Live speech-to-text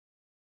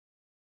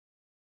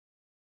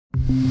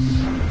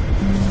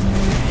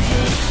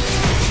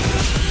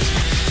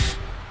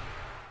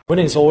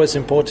Winning is always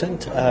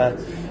important.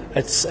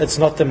 It's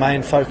not the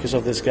main focus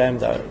of this game,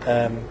 though.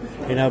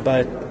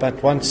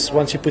 But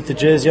once you put the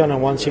jersey on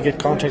and once you get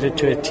contracted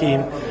to a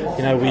team,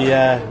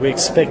 we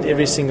expect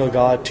every single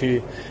guy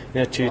to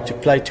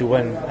play to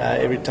win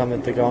every time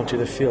that they go onto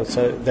the field.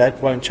 So that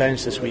won't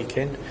change this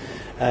weekend.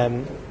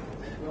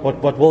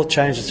 What will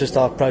change is just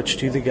our approach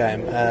to the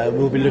game.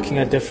 We'll be looking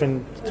at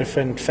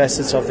different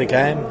facets of the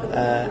game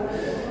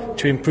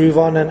to improve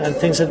on, and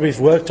things that we've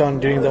worked on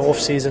during the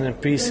off-season and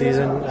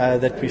pre-season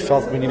that we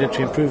felt we needed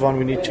to improve on.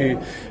 We need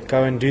to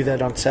go and do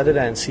that on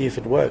Saturday and see if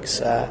it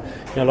works. A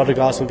lot of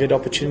guys will get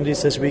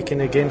opportunities this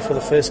weekend again for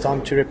the first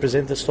time to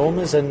represent the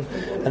Stormers, and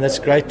that's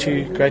great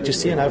to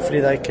see, and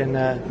hopefully they can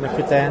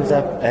put their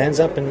hands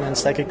up and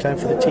stake a claim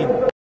for the team.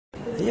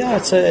 Yeah,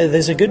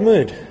 there's a good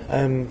mood,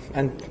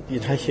 and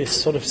you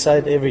sort of say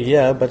it every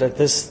year, but at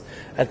this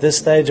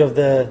stage of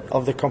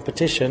the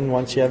competition,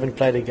 once you haven't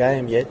played a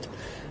game yet,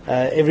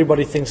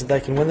 everybody thinks that they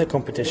can win the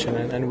competition,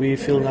 and we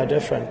feel no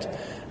different.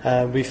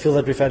 We feel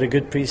that we've had a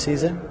good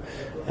pre-season.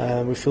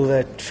 We feel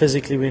that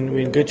physically we're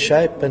in good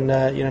shape, and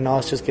now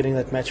it's just getting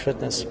that match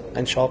fitness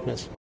and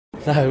sharpness.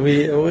 No,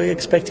 we're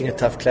expecting a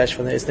tough clash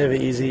from there. It's never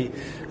easy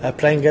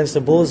playing against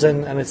the Bulls,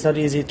 and it's not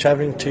easy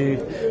travelling to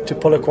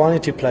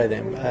Polokwane to play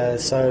them.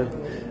 So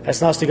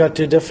it's nice to go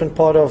to a different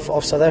part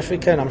of South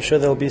Africa, and I'm sure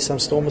there'll be some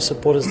Stormers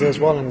supporters there as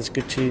well, and it's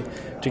good to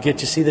get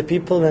to see the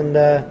people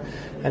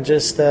and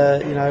just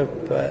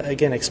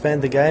again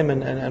expand the game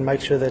and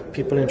make sure that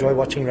people enjoy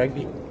watching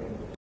rugby.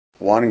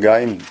 One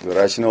game, the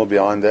rationale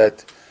behind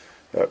that,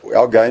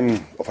 our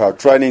game of our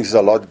trainings is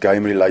a lot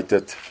game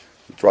related.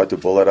 We try to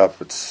build it up.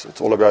 It's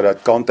all about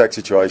that contact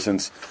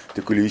situations.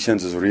 The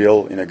collisions is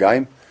real in a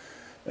game,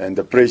 and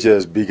the pressure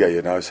is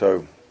bigger,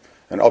 So,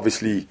 and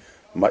obviously,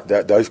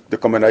 the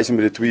combination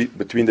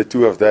between the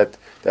two of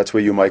that's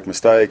where you make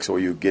mistakes or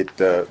you get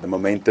the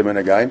momentum in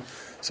a game.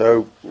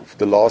 So,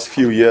 the last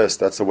few years,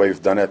 that's the way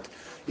we've done it.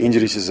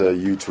 Injuries is a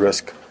huge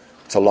risk.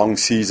 It's a long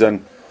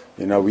season.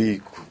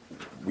 We've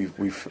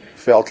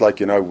felt like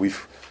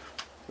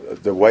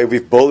the way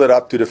we've built it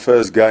up to the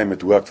first game,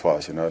 it worked for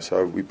us,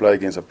 So we play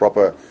against a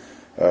proper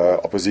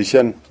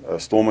opposition,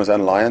 Stormers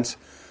and Lions.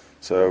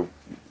 So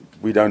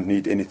we don't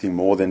need anything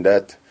more than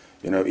that.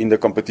 In the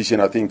competition,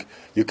 I think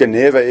you can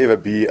never ever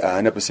be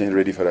 100%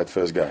 ready for that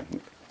first game.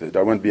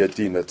 There won't be a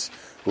team that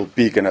will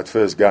peak in that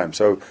first game.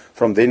 So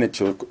from then,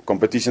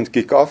 competitions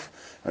kick off,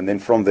 and then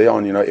from there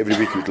on, every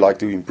week we'd like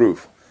to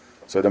improve.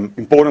 So the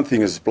important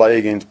thing is play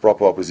against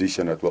proper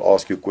opposition that will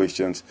ask you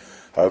questions,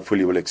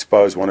 hopefully will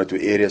expose one or two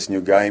areas in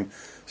your game,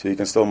 so you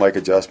can still make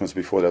adjustments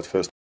before that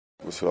first.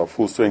 So our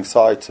full strength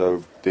side,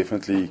 so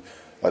definitely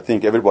I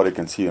think everybody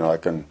can see, I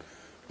can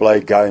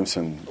play games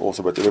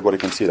but everybody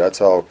can see that's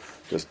how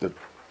the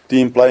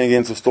team playing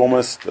against the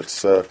Stormers,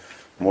 that's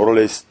more or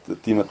less the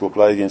team that will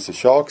play against the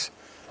Sharks,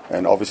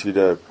 and obviously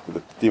the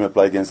team that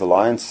play against the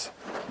Lions,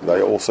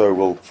 they also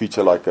will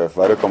feature like a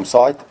Vodacom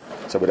side.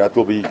 So, but that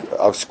will be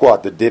our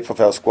squad. The depth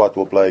of our squad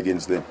will play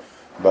against them.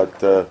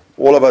 But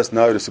all of us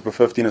know the Super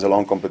 15 is a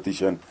long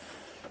competition,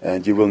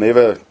 and you will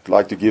never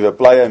like to give a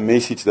player a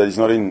message that is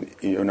not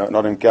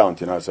in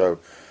count. So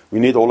we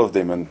need all of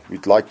them, and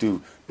we'd like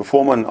to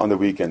perform on the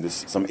weekend.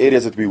 There's some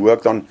areas that we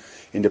worked on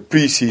in the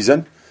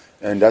pre-season,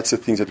 and that's the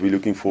things that we're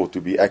looking for,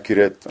 to be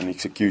accurate on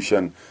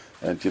execution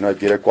and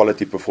get a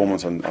quality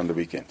performance on the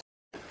weekend.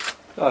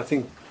 I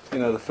think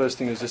the first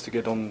thing is just to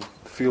get on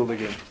the field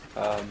again,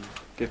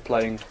 get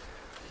playing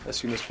as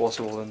soon as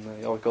possible, and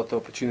we got the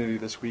opportunity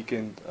this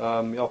weekend.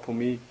 For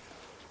me,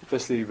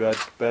 obviously we had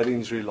bad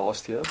injury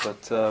last year,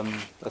 but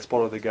that's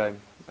part of the game,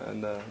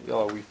 and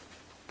we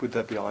put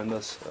that behind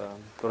us.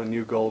 Got a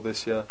new goal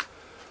this year.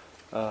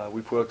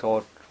 We've worked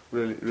hard,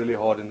 really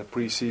hard in the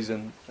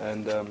pre-season,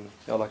 and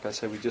like I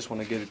say, we just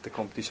want to get the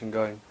competition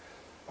going.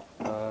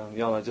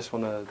 I just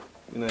want to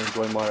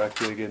enjoy my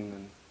rugby again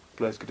and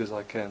play as good as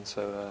I can.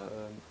 So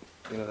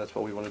that's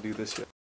what we want to do this year.